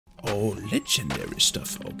Oh, legendary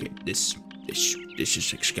stuff. Okay, this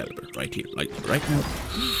is Excalibur right here, like right now.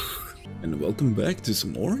 And welcome back to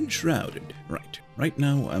some more Enshrouded. Right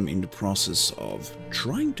now I'm in the process of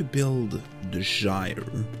trying to build the Shire,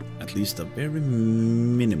 at least a very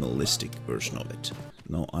minimalistic version of it.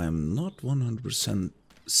 Now I am not 100%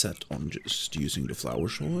 set on just using the flower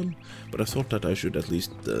soil, but I thought that I should at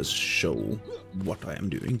least show what I am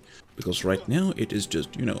doing, because right now it is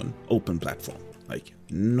just, you know, an open platform, like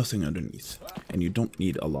nothing underneath, and you don't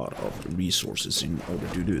need a lot of resources in order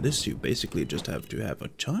to do this. You basically just have to have a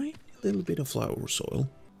tiny little bit of flower soil.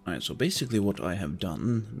 Alright, so basically what I have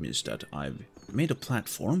done is that I've made a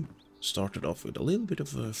platform, started off with a little bit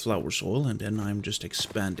of flower soil, and then I'm just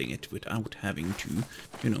expanding it without having to,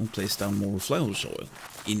 you know, place down more flower soil.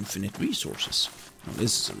 Infinite resources. Now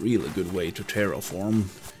this is a really good way to terraform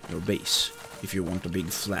your base, if you want a big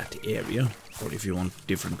flat area, or if you want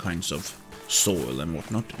different kinds of soil and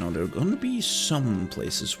whatnot. Now there are gonna be some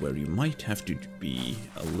places where you might have to be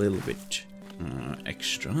a little bit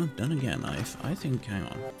extra. Then again, I think, hang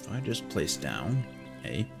on, if I just place down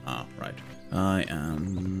right, I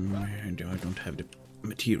don't have the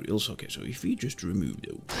materials. Okay, so if we just remove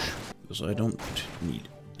those, because I don't need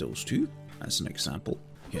those two as an example.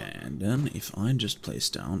 Okay, and then if I just place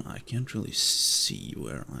down, I can't really see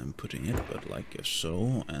where I'm putting it, but like a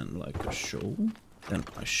so and like a so, then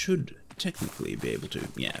I should technically be able to,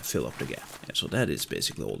 yeah, fill up the gap. Yeah, so that is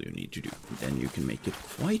basically all you need to do. Then you can make it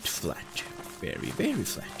quite flat. Very, very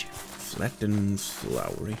flat. Flat and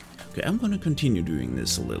flowery. Okay, I'm gonna continue doing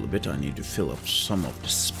this a little bit. I need to fill up some of the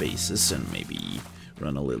spaces and maybe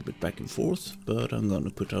run a little bit back and forth, but I'm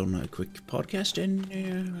gonna put on a quick podcast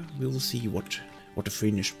and we'll see what the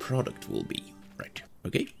finished product will be. Right.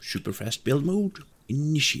 Okay, super fast build mode.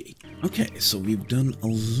 Initiate. Okay, so we've done a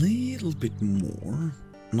little bit more.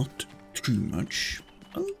 Not too much.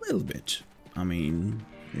 A little bit. I mean,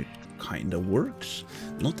 it kinda works.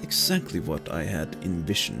 Not exactly what I had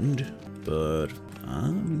envisioned, but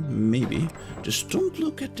maybe. Just don't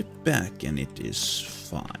look at the back and it is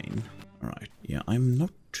fine. Alright, yeah, I'm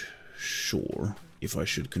not sure if I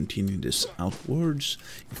should continue this outwards,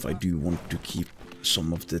 if I do want to keep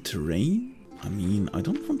some of the terrain. I mean, I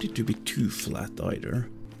don't want it to be too flat either.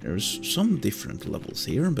 There's some different levels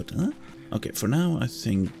here, but okay, for now I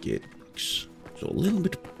think it works. So a little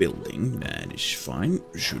bit of building, that is fine.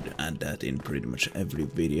 Should add that in pretty much every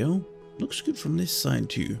video. Looks good from this side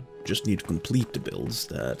too. Just need to complete the builds,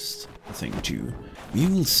 that's the thing too. We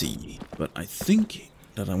will see. But I think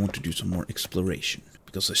that I want to do some more exploration,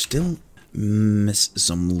 because I still miss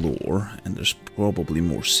some lore, and there's probably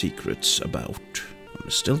more secrets about.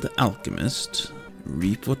 There's still the alchemist.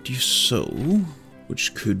 Reap what you sow.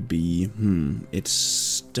 Which could be,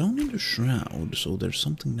 it's down in the shroud, so there's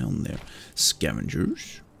something down there.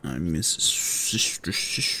 Scavengers. I miss sister.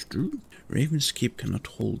 Raven's Keep cannot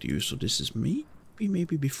hold you, so this is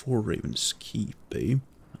maybe before Raven's Keep, eh?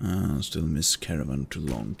 Still miss Caravan to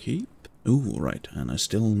Long Keep. Oh, right, and I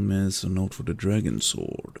still miss a note for the Dragon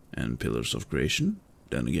Sword and Pillars of Creation.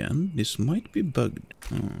 Then again, this might be bugged.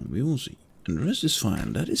 We will see. And the rest is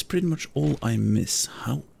fine. That is pretty much all I miss.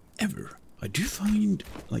 However, I do find,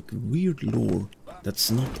 like, weird lore that's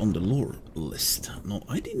not on the lore list. No,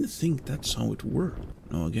 I didn't think that's how it worked.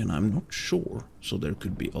 No, again, I'm not sure. So there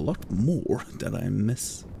could be a lot more that I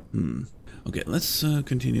miss. Okay, let's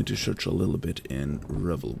continue to search a little bit in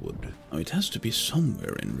Revelwood. Now, it has to be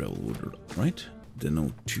somewhere in Revelwood, right? The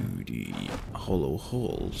note to the hollow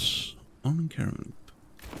halls on Caravan.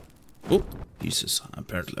 Oh, Jesus,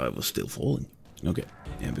 apparently I was still falling. Okay,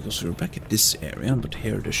 yeah, because we're back at this area, but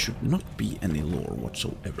here there should not be any lore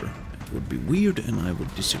whatsoever. It would be weird and I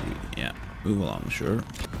would disagree. Yeah, move along, sure.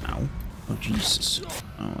 Ow. Oh, Jesus.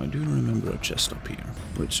 Oh, I do remember a chest up here.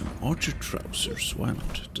 With some archer trousers, why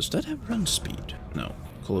not? Does that have run speed? No.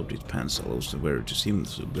 Colored pants allows the wearer to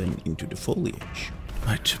seamlessly blend into the foliage.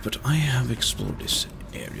 Right, but I have explored this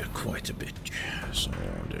area quite a bit, so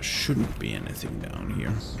there shouldn't be anything down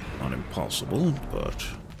here. Not impossible, but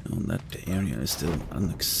that area is still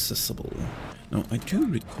inaccessible. Now, I do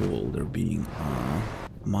recall there being a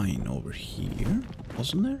mine over here,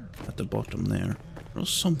 wasn't there? At the bottom there. There was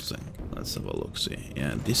something. Let's have a look-see.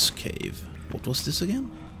 Yeah, this cave. What was this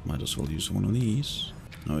again? Might as well use one of these.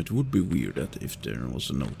 Now, it would be weird that if there was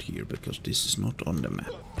a note here, because this is not on the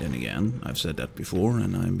map. Then again, I've said that before,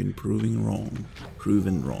 and I've been proven wrong.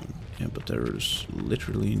 Yeah, but there's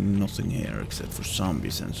literally nothing here except for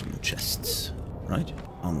zombies and some chests. Right?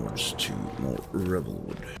 Onwards to more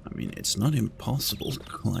Revelwood. I mean, it's not impossible to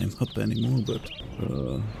climb up anymore, but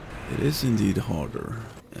it is indeed harder.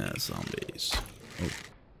 Yeah, zombies. Oh.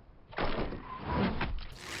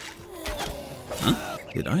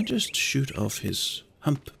 Did I just shoot off his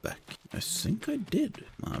humpback? I think I did.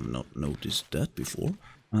 I've not noticed that before.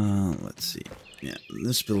 Let's see. Yeah,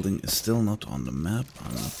 this building is still not on the map.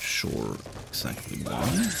 I'm not sure exactly why.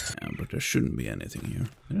 Yeah, but there shouldn't be anything here.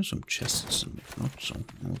 There are some chests and whatnot, so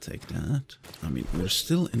I'll take that. I mean, we're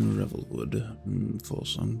still in Revelwood.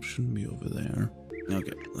 Folsom shouldn't be over there.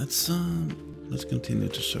 Okay, let's continue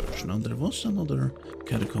to search. Now, there was another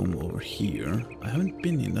catacomb over here. I haven't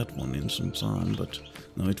been in that one in some time, but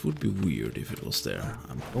no, it would be weird if it was there.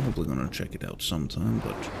 I'm probably gonna check it out sometime,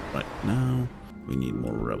 but right now, we need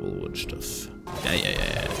more Revelwood stuff.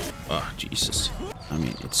 Yeah. Oh, Jesus. I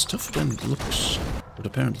mean, it's tougher than it looks. But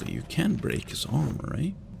apparently you can break his armor,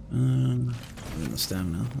 right?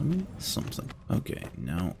 Stamina. I mean, something. Okay,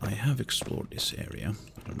 now I have explored this area.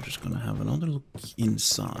 I'm just gonna have another look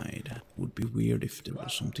inside. Would be weird if there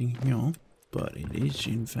was something here. But it is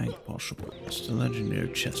in fact possible. It's the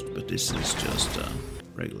legendary chest, but this is just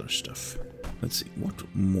regular stuff. Let's see, what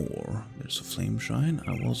more? There's a flame shrine.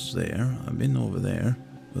 I was there. I've been over there.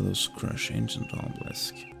 Willow's Crush, Ancient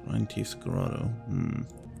Obelisk, Rhine Teeth Grotto.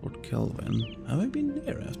 Fort Kelvin. Have I been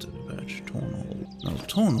there after the patch? Tornhold. Now,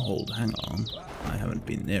 Tornhold, hang on. I haven't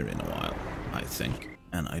been there in a while, I think.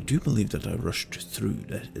 And I do believe that I rushed through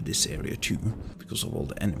this area too, because of all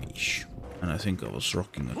the enemies. And I think I was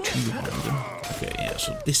rocking a two-hander. Okay, yeah,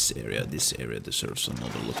 so this area deserves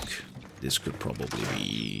another look. This could probably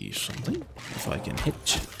be something. If I can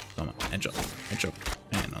hit. Come on, headshot.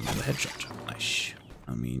 And another headshot. Nice.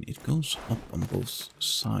 I mean, it goes up on both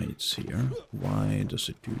sides here. Why does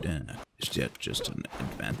it do that? Is that just an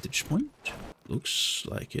advantage point? Looks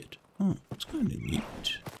like it. Oh, it's kind of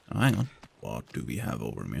neat. Oh, hang on. What do we have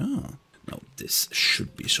over me? Ah, now this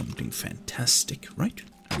should be something fantastic, right?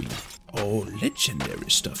 I mean, oh, legendary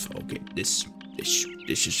stuff. Okay, this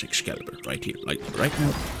is Excalibur right here, like right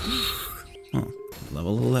now. Oh,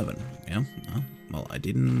 level 11. Yeah. Well, I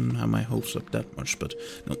didn't have my hopes up that much, but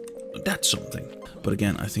no, that's something. But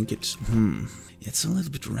again, I think it's a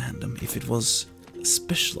little bit random. If it was a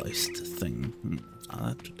specialized thing,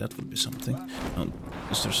 that would be something.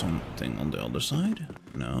 Is there something on the other side?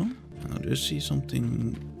 No. Do you see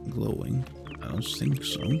something glowing? I don't think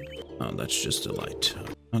so. Oh, that's just a light.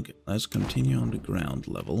 Okay, let's continue on the ground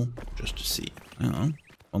level just to see. Hang on.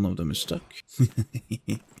 One of them is stuck.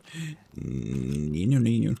 Nino.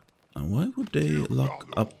 Now, why would they lock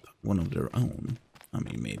up one of their own? I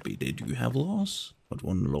mean, maybe they do have laws, but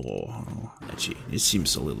one law, actually, it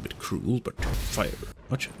seems a little bit cruel, but fire.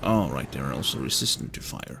 Watch. Oh, right, they're also resistant to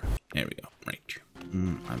fire. There we go, right.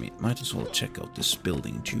 I mean, might as well check out this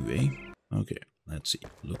building too, eh? Okay, let's see.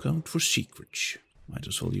 Look out for secrets. Might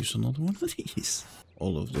as well use another one of these.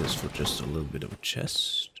 All of this for just a little bit of a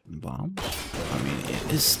chest. Bombs. I mean,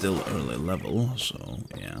 it is still early level, so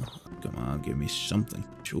yeah. Come on, give me something.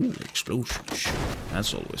 Ooh, explosions.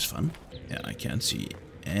 That's always fun. Yeah, I can't see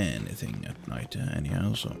anything at night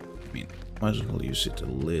anyhow, so I mean, might as well use it a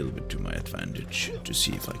little bit to my advantage to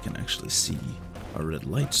see if I can actually see a red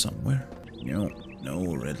light somewhere.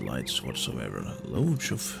 No red lights whatsoever.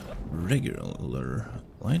 Loads of regular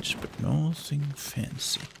lights, but nothing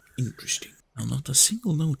fancy. Interesting. Now, not a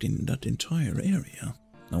single note in that entire area.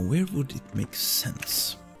 Now, where would it make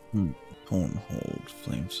sense? Tornhold,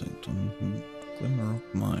 Flame Sanctum, Glimmer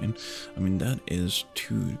of Mine. I mean, that is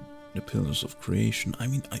to the Pillars of Creation. I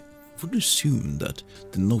mean, I would assume that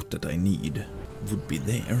the note that I need would be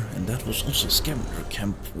there, and that was also Scavenger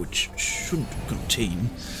Camp, which should contain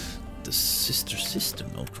the sister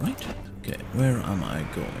note, right? Okay, where am I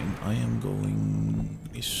going? I am going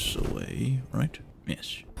this way, right?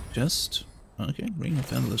 Yes. Just... okay, Ring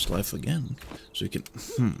of Endless Life again. So you can...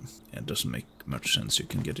 yeah, it doesn't make much sense. You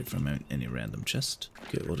can get it from any random chest.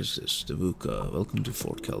 Okay, what is this? The Vuka. Welcome to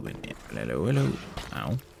Fort Kelvin. Yeah. Hello.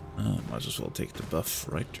 Ow. Might as well take the buff,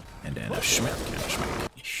 right? And then a schmack and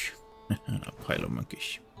a schmack. A pile of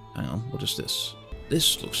monkeys. Hang on, what is this?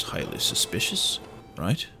 This looks highly suspicious,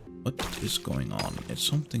 right? What is going on? It's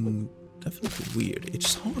something definitely weird.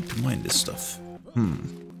 It's hard to mine this stuff.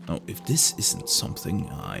 Now, if this isn't something,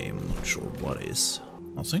 I am not sure what is.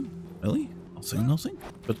 Nothing? Really? Nothing?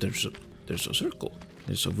 But there's a circle.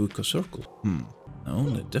 There's a Vuka circle. No,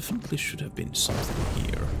 there definitely should have been something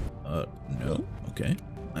here. No? Okay.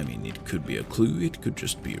 I mean, it could be a clue, it could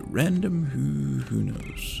just be random, who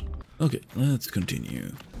knows. Okay, let's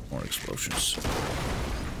continue. More explosions.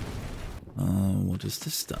 What is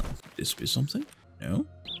this then? Could this be something? No?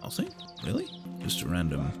 Nothing? Really? Just a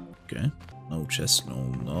random... okay. No chest, no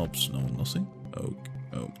knobs, no nothing.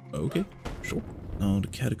 Okay, sure. No, the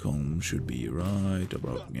catacomb should be right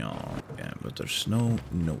about now. Yeah, but there's no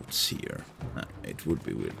notes here. It would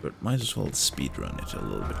be weird, but might as well speedrun it a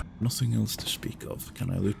little bit. Nothing else to speak of.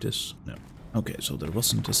 Can I loot this? No. Okay, so there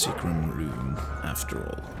wasn't a secret room after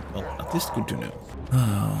all. Well, at least good to know.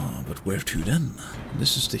 Ah, but where to then?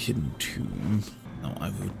 This is the hidden tomb. Now,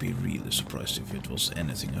 I would be really surprised if it was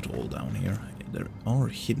anything at all down here. There are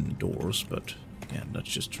hidden doors, but again,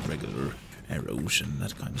 that's just regular arrows and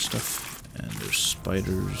that kind of stuff. And there's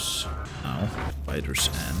spiders. Ow. Spiders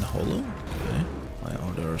and hollow? Okay. Why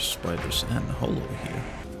are there spiders and hollow here?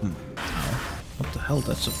 Ow. What the hell?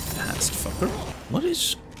 That's a fast fucker.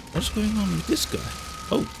 What's going on with this guy?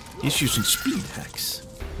 Oh, he's using speed hacks.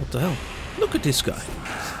 What the hell? Look at this guy.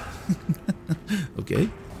 Okay.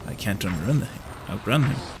 I can't outrun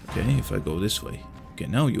him. Okay, if I go this way. Okay,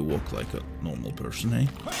 now you walk like a normal person, eh?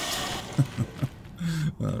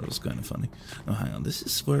 Well, that was kind of funny. Oh, hang on. This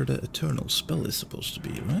is where the eternal spell is supposed to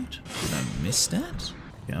be, right? Did I miss that?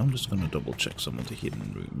 Yeah, I'm just gonna double check some of the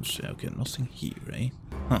hidden rooms. Yeah, okay, nothing here, eh?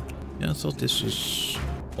 Huh. Yeah, I thought this was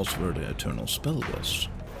also where the eternal spell was.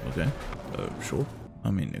 Okay. Sure.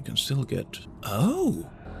 I mean, you can still get... Oh!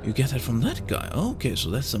 You get that from that guy. Okay,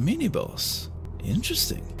 so that's a mini-boss.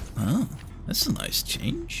 Interesting. Ah, that's a nice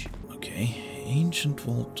change. Okay. Ancient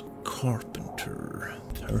Vault Carpenter.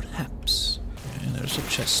 Perhaps. Okay, there's a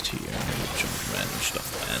chest here. Some random stuff.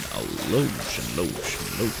 And a loads of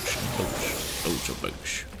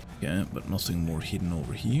loads. Yeah, but nothing more hidden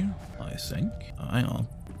over here, I think. Hang on.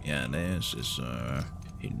 Yeah, this is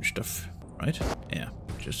hidden stuff, right? Yeah,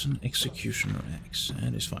 just an executioner axe,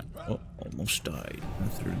 and it's fine. Oh, almost died.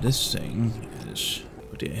 And through this thing is...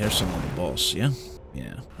 But yeah, here's some on the boss, yeah?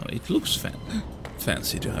 Yeah, oh, it looks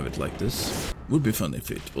fancy to have it like this. Would be fun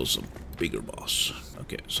if it was a bigger boss.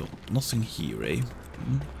 Okay, so nothing here, eh?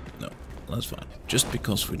 No, that's fine. Just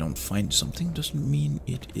because we don't find something doesn't mean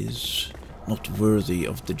it is not worthy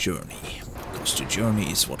of the journey. Because the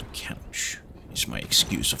journey is what counts. It's my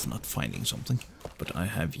excuse of not finding something. But I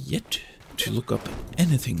have yet to look up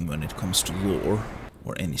anything when it comes to lore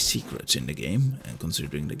or any secrets in the game, and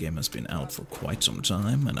considering the game has been out for quite some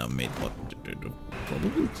time, and I've made, what,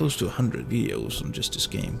 probably close to 100 videos on just this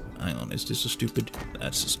game. Hang on, is this a stupid?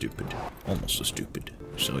 That's a stupid. Almost a stupid.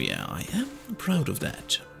 So yeah, I am proud of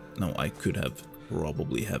that. Now, I could have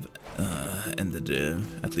probably have ended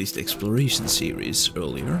at least the exploration series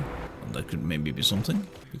earlier. That could maybe be something,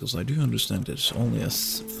 because I do understand there's only a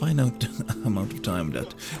finite amount of time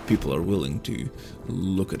that people are willing to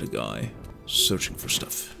look at a guy searching for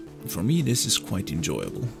stuff. For me, this is quite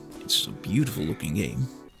enjoyable. It's a beautiful looking game.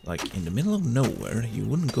 Like, in the middle of nowhere, you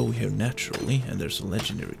wouldn't go here naturally, and there's a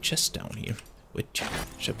legendary chest down here with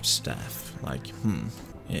shepherd's staff. Like,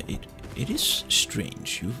 yeah, it is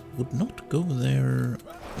strange. You would not go there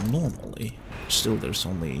normally. Still, there's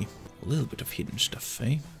only a little bit of hidden stuff,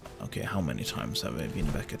 eh? Okay, how many times have I been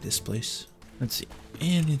back at this place? Let's see.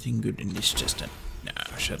 Anything good in this chest then?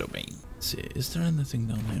 Nah, Shadow Bane. Let's see, is there anything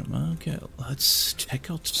down here? Okay, let's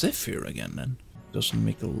check out Zephyr again then. Doesn't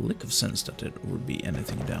make a lick of sense that there would be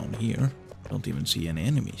anything down here. Don't even see any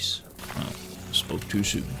enemies. Oh, spoke too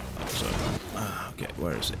soon. Okay,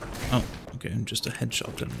 where is it? Oh, okay, just a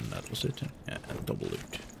headshot and that was it. Yeah, and double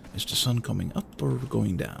loot. Is the sun coming up or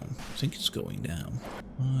going down? I think it's going down.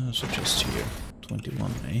 So just here.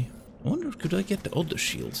 21, eh? I wonder, could I get the other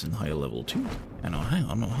shields in higher level too? And hang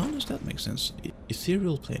on, how does that make sense?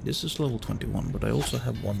 Ethereal Plane, this is level 21, but I also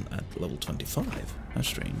have one at level 25. That's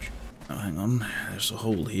strange. Now hang on, there's a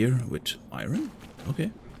hole here with iron.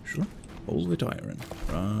 Okay, sure. Hole with iron.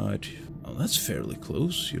 Right. Oh, that's fairly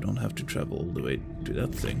close. You don't have to travel all the way to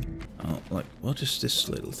that thing. Oh, like, what is this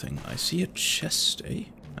little thing? I see a chest, eh?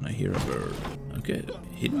 And I hear a bird. Okay,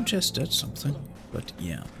 hidden chest, that's something. But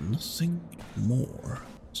yeah, nothing more.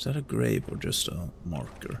 Is that a grave or just a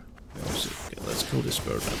marker? Okay, let's kill this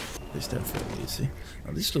bird up. At least they're fairly easy.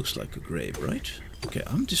 Now this looks like a grave, right? Okay,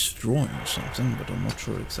 I'm destroying something, but I'm not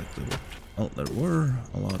sure exactly what. Oh, there were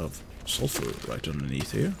a lot of sulfur right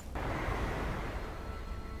underneath here.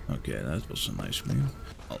 Okay, that was a nice move.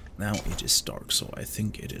 Well, now it is dark, so I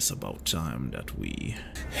think it is about time that we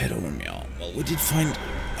head over now. Well, we did find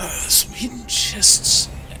some hidden chests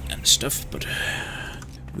and stuff, but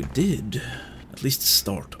we did at least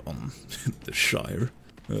start on the Shire.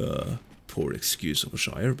 Poor excuse of a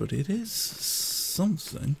Shire, but it is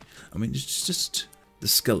something. I mean, it's just the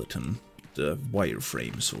skeleton, the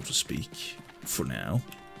wireframe, so to speak, for now.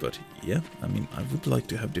 But yeah, I mean, I would like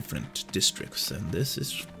to have different districts, and this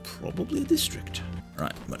is probably a district.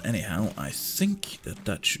 Right, but anyhow, I think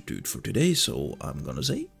that should do it for today, so I'm gonna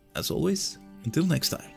say, as always, until next time.